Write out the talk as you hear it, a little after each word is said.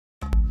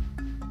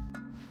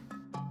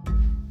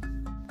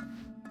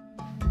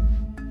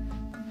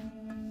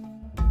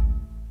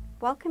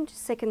Welcome to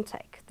Second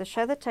Take, the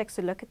show that takes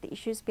a look at the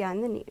issues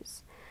behind the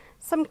news.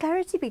 Some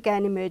clarity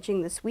began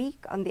emerging this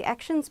week on the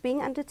actions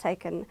being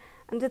undertaken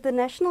under the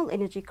National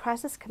Energy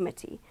Crisis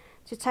Committee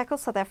to tackle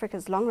South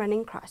Africa's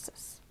long-running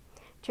crisis.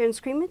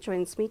 Terence Creamer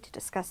joins me to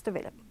discuss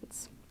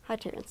developments. Hi,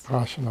 Terence.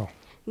 Hi, Chanel.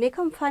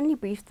 Eskom finally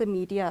briefed the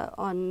media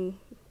on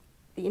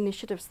the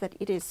initiatives that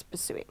it is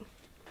pursuing.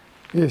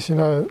 Yes,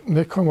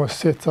 Eskom was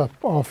set up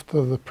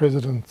after the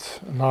President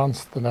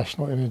announced the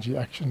National Energy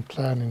Action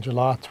Plan in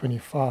July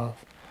 25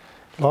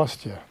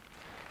 last year.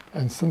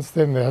 And since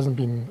then there hasn't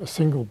been a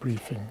single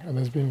briefing, and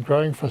there's been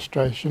growing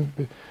frustration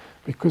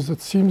because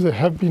it seems there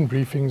have been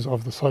briefings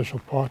of the social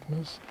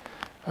partners,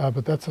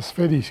 but that's a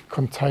fairly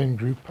contained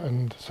group,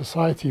 and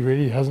society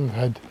really hasn't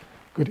had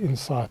good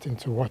insight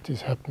into what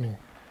is happening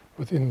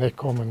within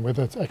Eskom and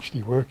whether it's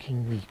actually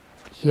working. We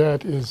hear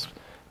it is,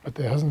 but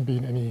there hasn't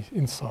been any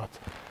insight.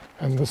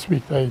 And this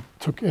week they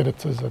took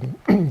editors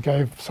and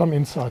gave some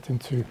insight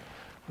into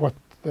what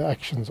the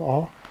actions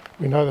are.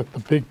 We know that the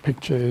big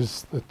picture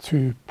is the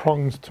two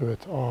prongs to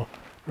it are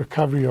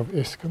recovery of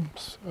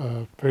Eskom's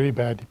very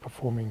badly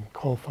performing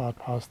coal-fired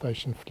power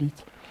station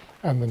fleet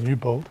and the new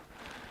build,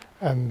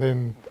 and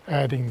then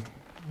adding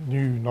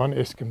new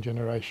non-Eskom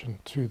generation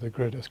to the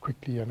grid as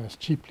quickly and as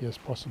cheaply as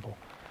possible.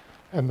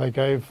 And they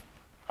gave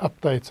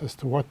updates as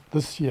to what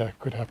this year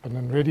could happen,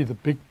 and really the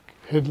big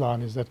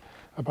headline is that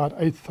about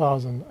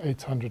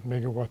 8,800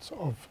 megawatts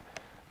of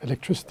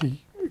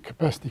electricity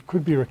capacity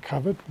could be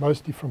recovered,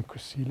 mostly from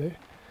Kusile,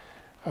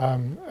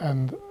 and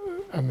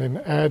then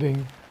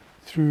adding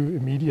through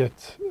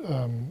immediate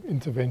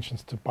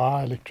interventions to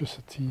buy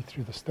electricity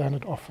through the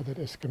standard offer that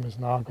Eskom has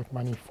now got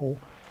money for,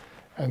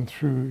 and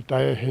through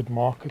day-ahead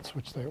markets,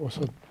 which they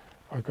also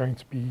are going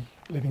to be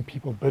letting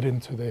people bid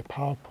into their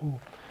power pool,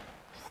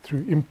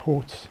 through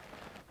imports,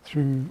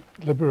 through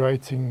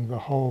liberating the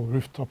whole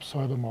rooftop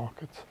solar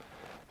market.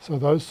 So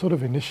those sort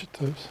of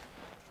initiatives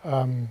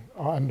are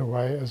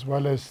underway, as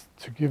well as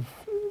to give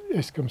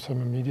Eskom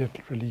some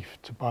immediate relief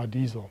to buy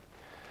diesel.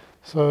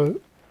 So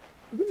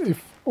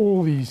if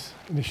all these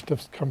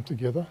initiatives come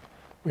together,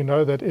 we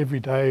know that every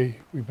day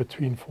we're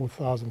between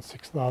 4,000,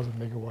 6,000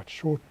 megawatts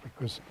short,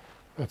 because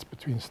that's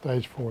between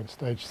stage 4 and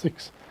stage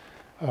 6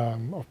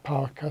 of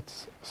power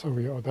cuts. So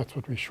that's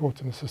what we're short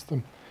in the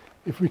system.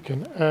 If we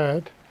can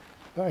add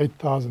the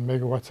 8,000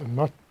 megawatts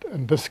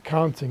and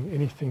discounting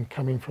anything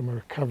coming from a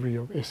recovery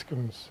of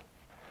Eskom's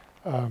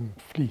own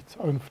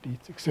fleet,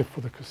 except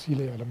for the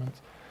Kusile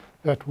element,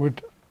 that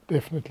would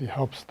definitely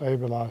help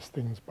stabilize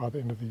things by the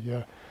end of the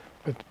year.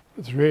 But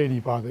it's really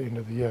by the end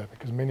of the year,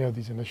 because many of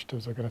these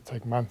initiatives are going to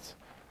take months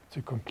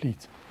to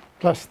complete.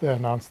 Plus they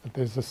announced that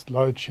there's this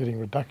load shedding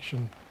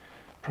reduction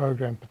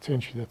program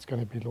potentially that's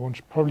going to be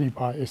launched probably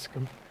by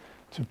Eskom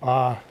to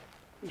buy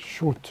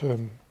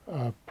short-term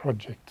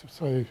project.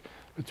 So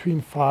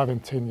between 5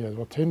 and 10 years.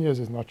 Well, 10 years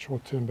is not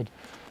short-term, but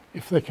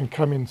if they can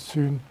come in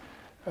soon,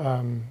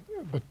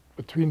 but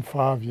between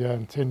 5-year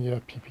and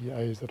 10-year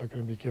PPAs that are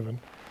going to be given.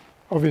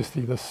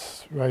 Obviously,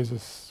 this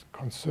raises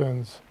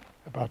concerns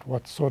about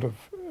what sort of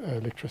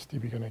electricity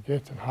we're going to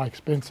get and how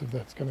expensive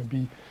that's going to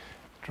be.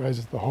 It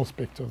raises the whole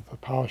spectre of the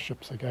power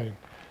ships again.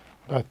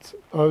 But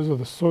those are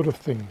the sort of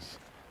things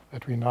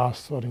that we're now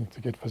starting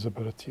to get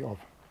visibility of.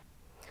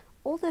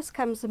 All this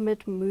comes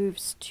amid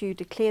moves to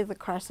declare the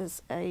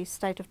crisis a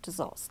state of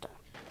disaster.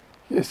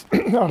 Yes,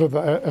 out of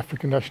the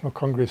African National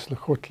Congress,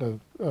 Lekgotla,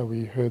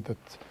 we heard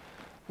that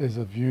there's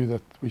a view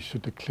that we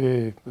should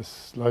declare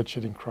this load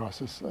shedding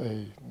crisis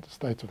a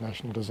state of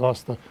national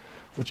disaster,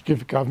 which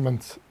gives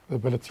government the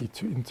ability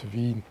to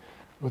intervene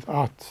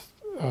without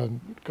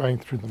going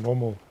through the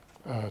normal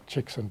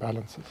checks and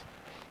balances.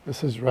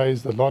 This has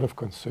raised a lot of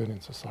concern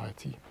in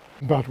society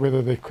about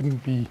whether there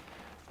couldn't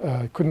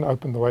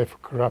open the way for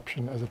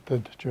corruption as it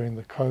did during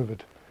the COVID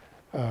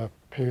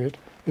period.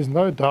 There's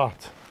no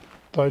doubt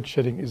load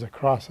shedding is a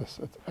crisis,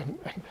 and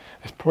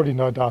there's probably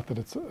no doubt that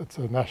it's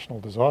a national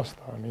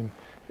disaster. I mean,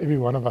 every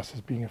one of us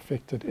is being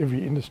affected,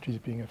 every industry is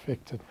being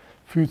affected,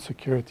 food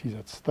security is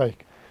at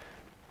stake.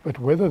 But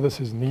whether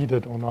this is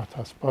needed or not,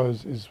 I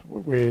suppose, is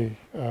where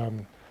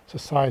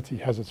society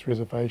has its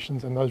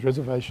reservations, and those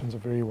reservations are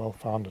very well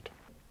founded.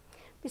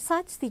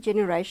 Besides the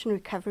generation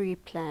recovery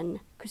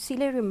plan,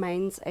 Kusile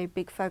remains a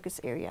big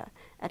focus area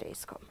at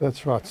Eskom.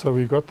 That's right. So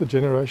we got the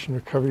generation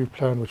recovery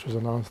plan, which was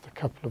announced a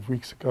couple of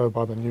weeks ago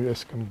by the new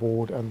Eskom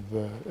board and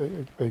the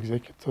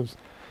executives.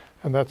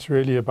 And that's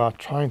really about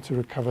trying to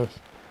recover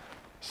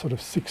sort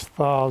of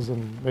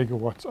 6,000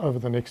 megawatts over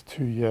the next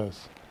 2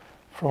 years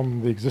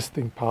from the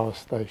existing power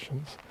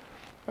stations.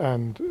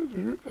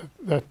 And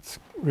that's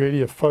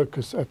really a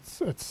focus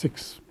at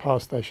 6 power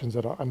stations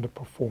that are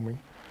underperforming.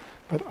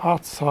 But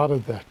outside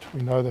of that,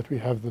 we know that we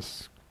have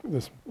this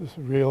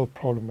real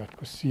problem at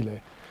Kusile,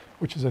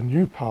 which is a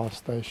new power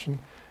station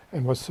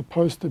and was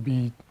supposed to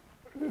be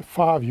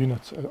 5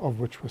 units of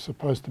which were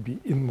supposed to be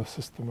in the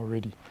system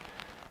already.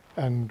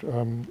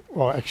 And,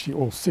 well, actually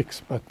all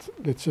 6, but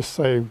let's just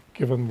say,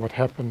 given what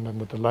happened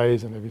and the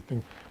delays and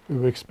everything, we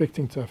were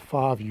expecting to have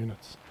 5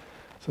 units.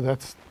 So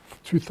that's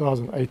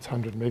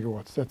 2,800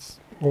 megawatts. That's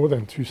more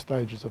than 2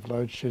 stages of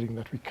load shedding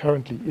that we're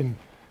currently in,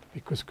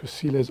 because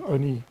Kusile is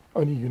only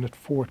Unit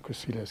 4 at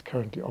Kusile is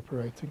currently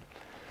operating.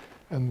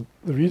 And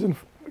the reason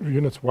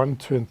Units 1,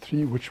 2 and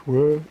 3, which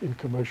were in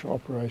commercial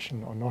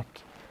operation, are not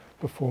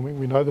performing,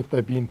 we know that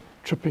they've been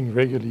tripping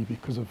regularly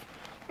because of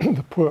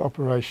the poor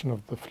operation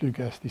of the flue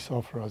gas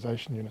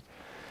desulfurization unit.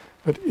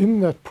 But in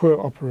that poor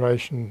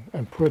operation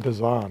and poor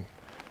design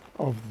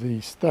of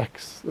the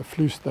stacks, the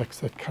flue stacks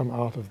that come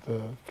out of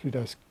the flue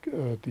gas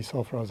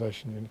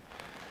desulfurization unit,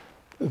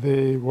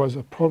 there was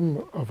a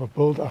problem of a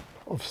build-up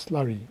of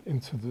slurry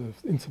into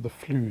the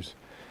flues,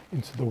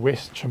 into the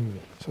west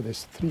chimney. So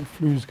there's 3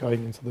 flues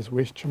going into this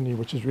west chimney,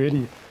 which is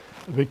really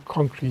a big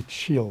concrete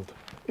shield,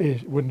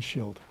 wind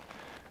shield.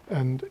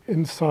 And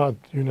inside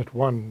Unit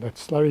 1, that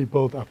slurry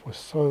build-up was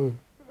so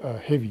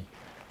heavy,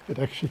 it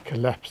actually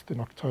collapsed in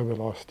October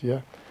last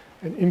year.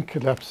 And in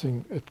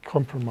collapsing, it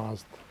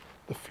compromised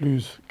the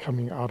flues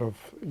coming out of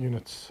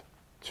Units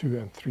 2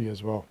 and 3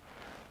 as well.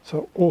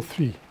 So all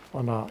 3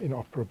 are now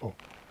inoperable.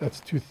 That's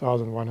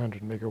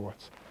 2,100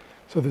 megawatts.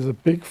 So there's a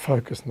big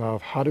focus now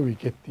of how do we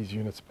get these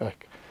units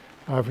back.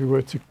 Now, if we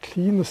were to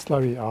clean the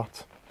slurry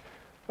out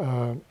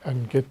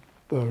and get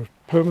the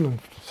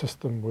permanent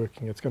system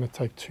working, it's going to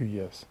take 2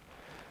 years.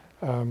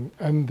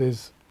 And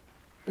it's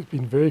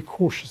been very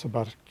cautious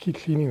about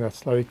cleaning that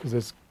slurry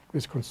because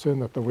there's concern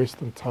that the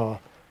western tower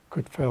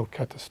could fail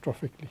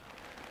catastrophically.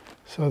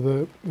 So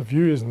the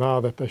view is now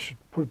that they should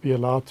be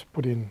allowed to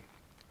put in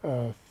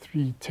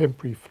 3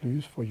 temporary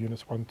flues for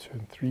Units 1, 2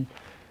 and 3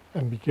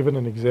 and be given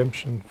an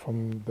exemption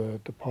from the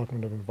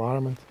Department of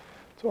Environment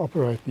to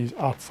operate these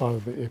outside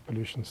of the air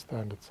pollution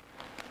standards.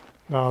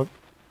 Now,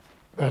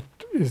 that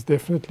is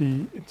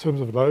definitely, in terms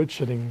of load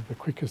shedding, the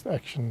quickest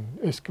action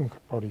Eskom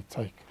could probably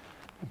take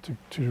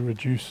to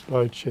reduce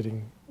load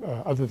shedding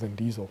other than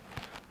diesel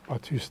by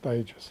 2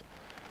 stages.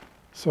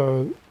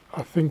 So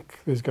I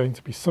think there's going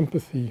to be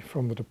sympathy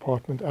from the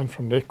department and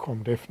from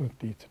NECOM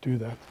definitely to do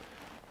that.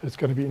 It's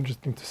going to be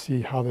interesting to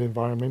see how the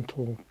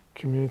environmental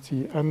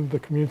community and the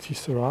community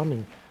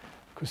surrounding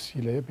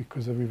Kusile,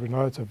 because we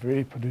know it's a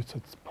very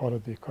polluted part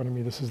of the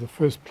economy. This is the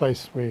first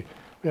place where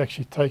we're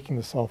actually taking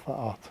the sulfur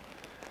out.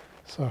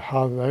 So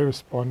how they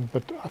respond,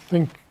 but I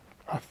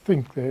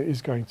think there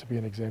is going to be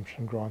an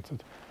exemption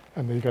granted,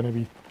 and there are going to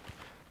be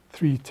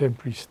 3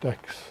 temporary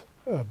stacks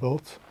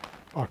built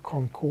by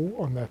Concor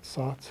on that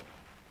site.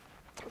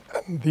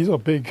 And these are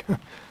big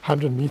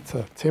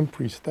 100-meter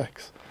temporary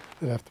stacks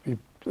that have to be,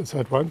 so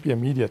it won't be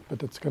immediate,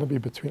 but it's going to be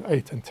between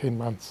 8 and 10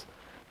 months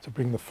to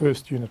bring the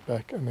first unit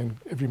back, and then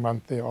every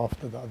month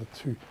thereafter the other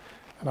 2.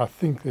 And I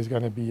think there's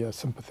going to be a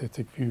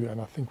sympathetic view, and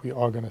I think we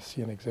are going to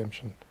see an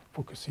exemption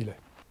for Kusile.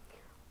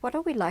 What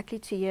are we likely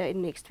to hear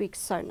in next week's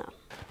Sona?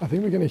 I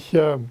think we're going to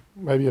hear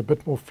maybe a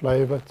bit more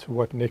flavour to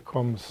what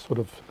NECOM's sort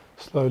of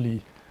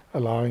slowly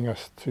allowing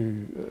us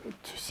to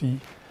see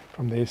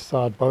from their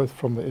side, both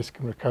from the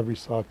Eskom recovery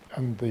side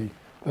and the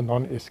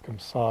non-Eskom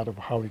side of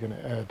how we're going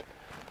to add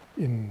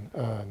in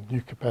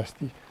new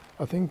capacity.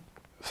 I think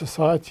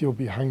society will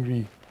be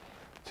hungry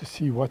to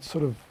see what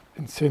sort of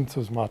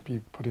incentives might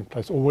be put in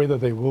place, or whether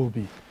they will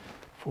be,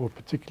 for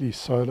particularly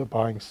solar,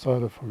 buying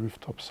solar for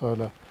rooftop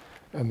solar,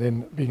 and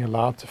then being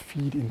allowed to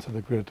feed into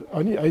the grid.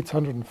 Only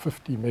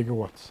 850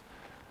 megawatts,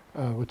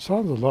 which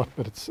sounds a lot,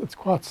 but it's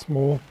quite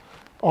small.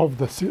 Of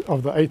the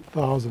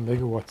 8,000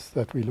 megawatts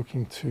that we're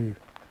looking to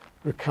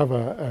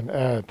recover and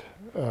add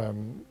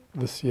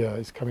this year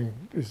is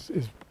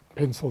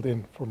penciled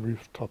in from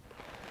rooftop.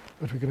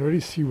 But we can already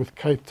see with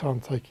Cape Town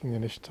taking the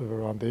initiative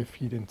around their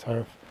feed-in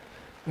tariff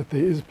that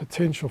there is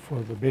potential for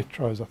the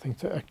metros, I think,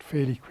 to act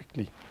fairly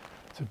quickly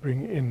to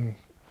bring in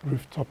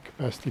rooftop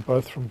capacity,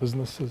 both from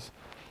businesses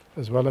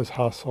as well as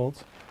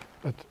households.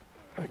 But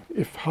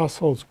if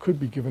households could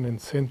be given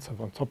incentive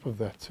on top of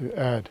that to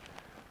add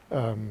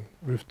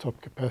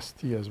rooftop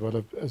capacity as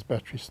well as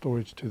battery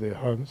storage to their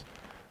homes,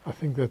 I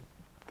think that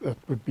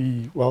would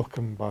be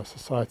welcomed by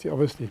society.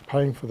 Obviously,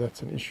 paying for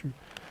that's an issue,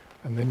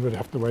 and then we'd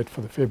have to wait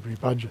for the February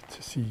budget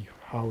to see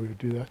how we would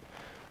do that.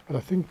 But I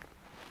think,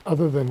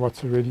 other than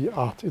what's already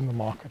out in the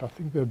market, I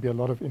think there'll be a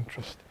lot of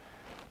interest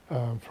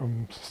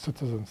from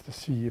citizens to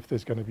see if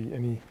there's going to be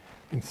any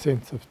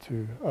incentive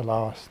to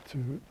allow us to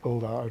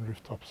build our own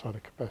rooftop solar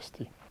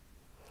capacity.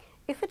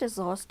 If a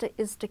disaster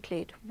is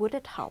declared, would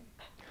it help?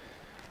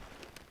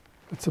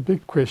 It's a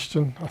big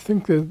question. I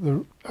think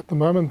at the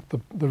moment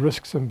the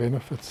risks and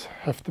benefits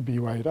have to be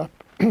weighed up.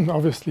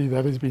 Obviously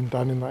that has been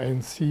done in the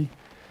ANC,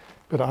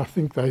 but I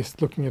think they're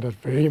looking at it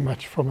very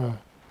much from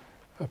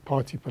a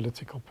party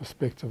political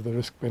perspective, the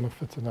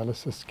risk-benefit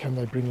analysis. Can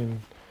they bring in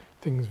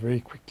things very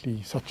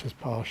quickly, such as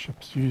power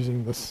ships,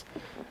 using this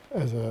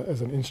as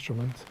an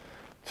instrument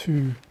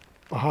to,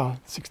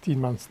 16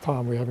 months'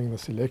 time we're having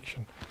this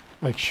election,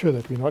 make sure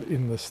that we're not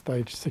in the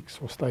stage 6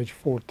 or stage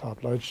 4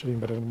 type load shedding,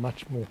 but at a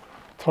much more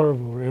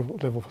tolerable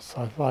level for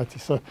society.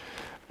 So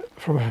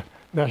from a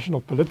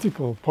national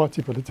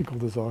party political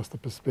disaster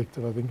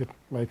perspective, I think it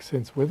makes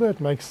sense. Whether it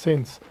makes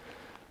sense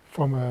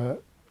from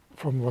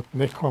what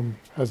NECOM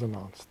has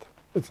announced,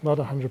 it's not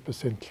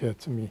 100% clear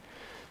to me.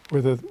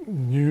 whether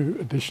new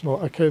additional,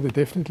 okay, there's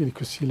definitely the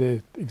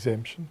Kusile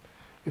exemption.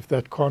 If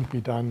that can't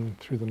be done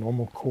through the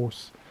normal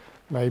course,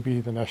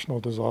 maybe the national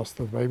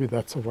disaster, maybe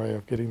that's a way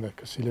of getting that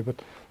Kusile.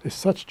 But there's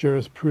such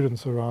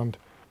jurisprudence around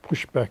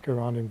pushback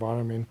around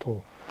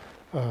environmental,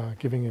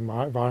 giving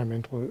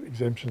environmental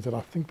exemptions, that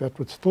I think that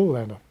would still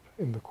land up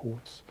in the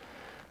courts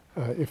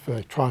if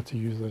they try to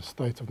use the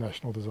state of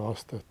national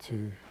disaster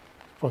to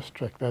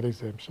fast-track that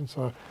exemption.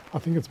 So I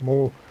think it's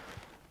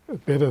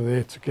better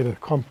there to get a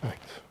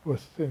compact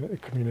with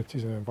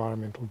communities and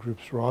environmental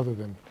groups rather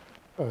than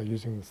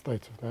using the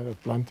state of a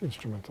blunt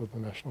instrument of the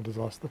national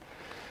disaster.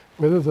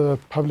 Whether the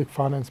Public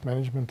Finance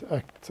Management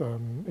Act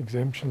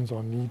exemptions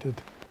are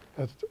needed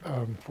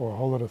for a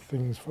whole lot of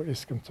things for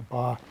Eskom to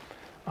buy,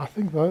 I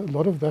think a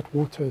lot of that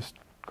water has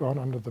gone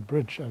under the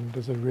bridge, and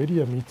there's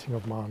already a meeting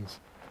of minds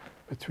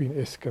between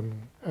Eskom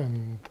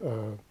and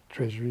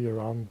Treasury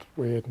around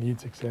where it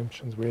needs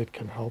exemptions, where it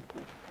can help.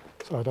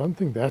 So I don't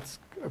think that's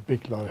a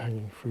big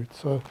low-hanging fruit.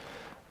 So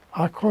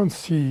I can't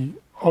see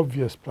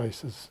obvious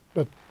places,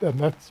 and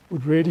that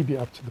would really be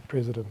up to the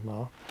President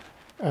now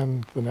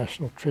and the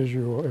National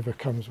Treasury or whoever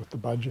comes with the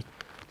budget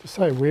to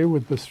say, where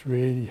would this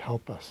really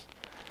help us?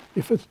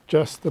 If it's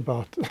just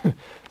about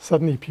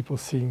suddenly people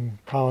seeing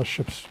power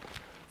ships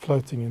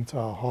floating into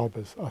our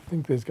harbours, I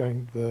think there's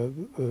the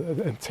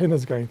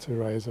antenna's going to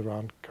raise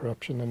around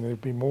corruption, and there'll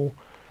be more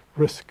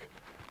risk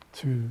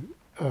to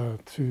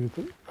the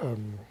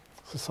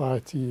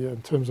society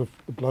in terms of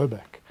the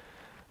blowback,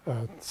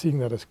 seeing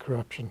that as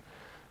corruption.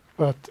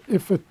 But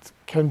if it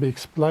can be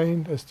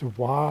explained as to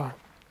why,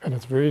 and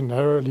it's very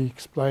narrowly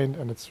explained,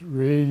 and it's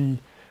really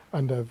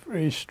under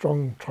very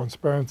strong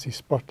transparency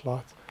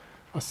spotlight,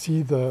 I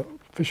see the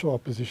official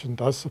opposition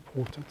does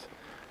support it,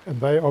 and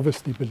they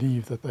obviously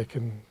believe that they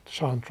can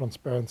shine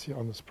transparency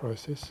on this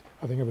process.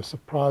 I think it was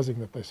surprising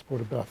that they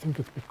supported it, but I think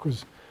it's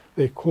because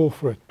their call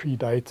for it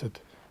predated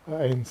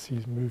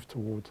ANC's move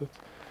towards it.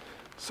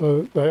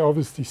 So they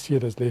obviously see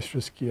it as less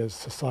risky as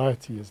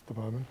society is at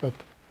the moment,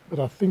 but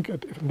I think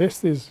unless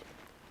there's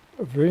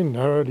a very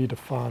narrowly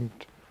defined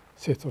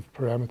set of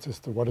parameters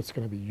to what it's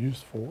going to be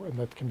used for, and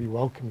that can be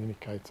well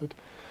communicated,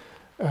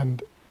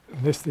 and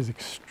unless there's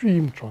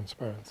extreme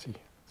transparency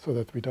so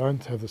that we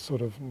don't have the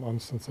sort of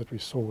nonsense that we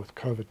saw with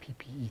COVID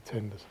PPE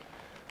tenders,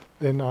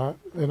 then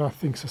I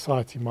think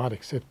society might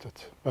accept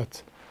it.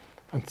 But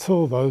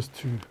until those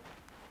two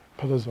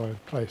pillars are in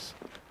place,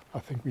 I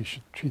think we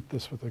should treat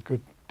this with a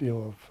good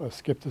deal of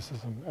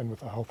skepticism and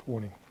with a health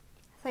warning.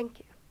 Thank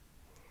you.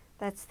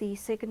 That's the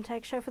Second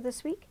Take show for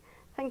this week.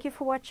 Thank you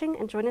for watching,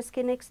 and join us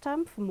again next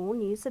time for more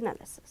news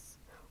analysis.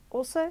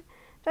 Also,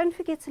 don't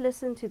forget to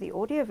listen to the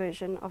audio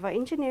version of our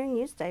Engineering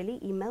News Daily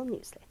email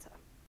newsletter.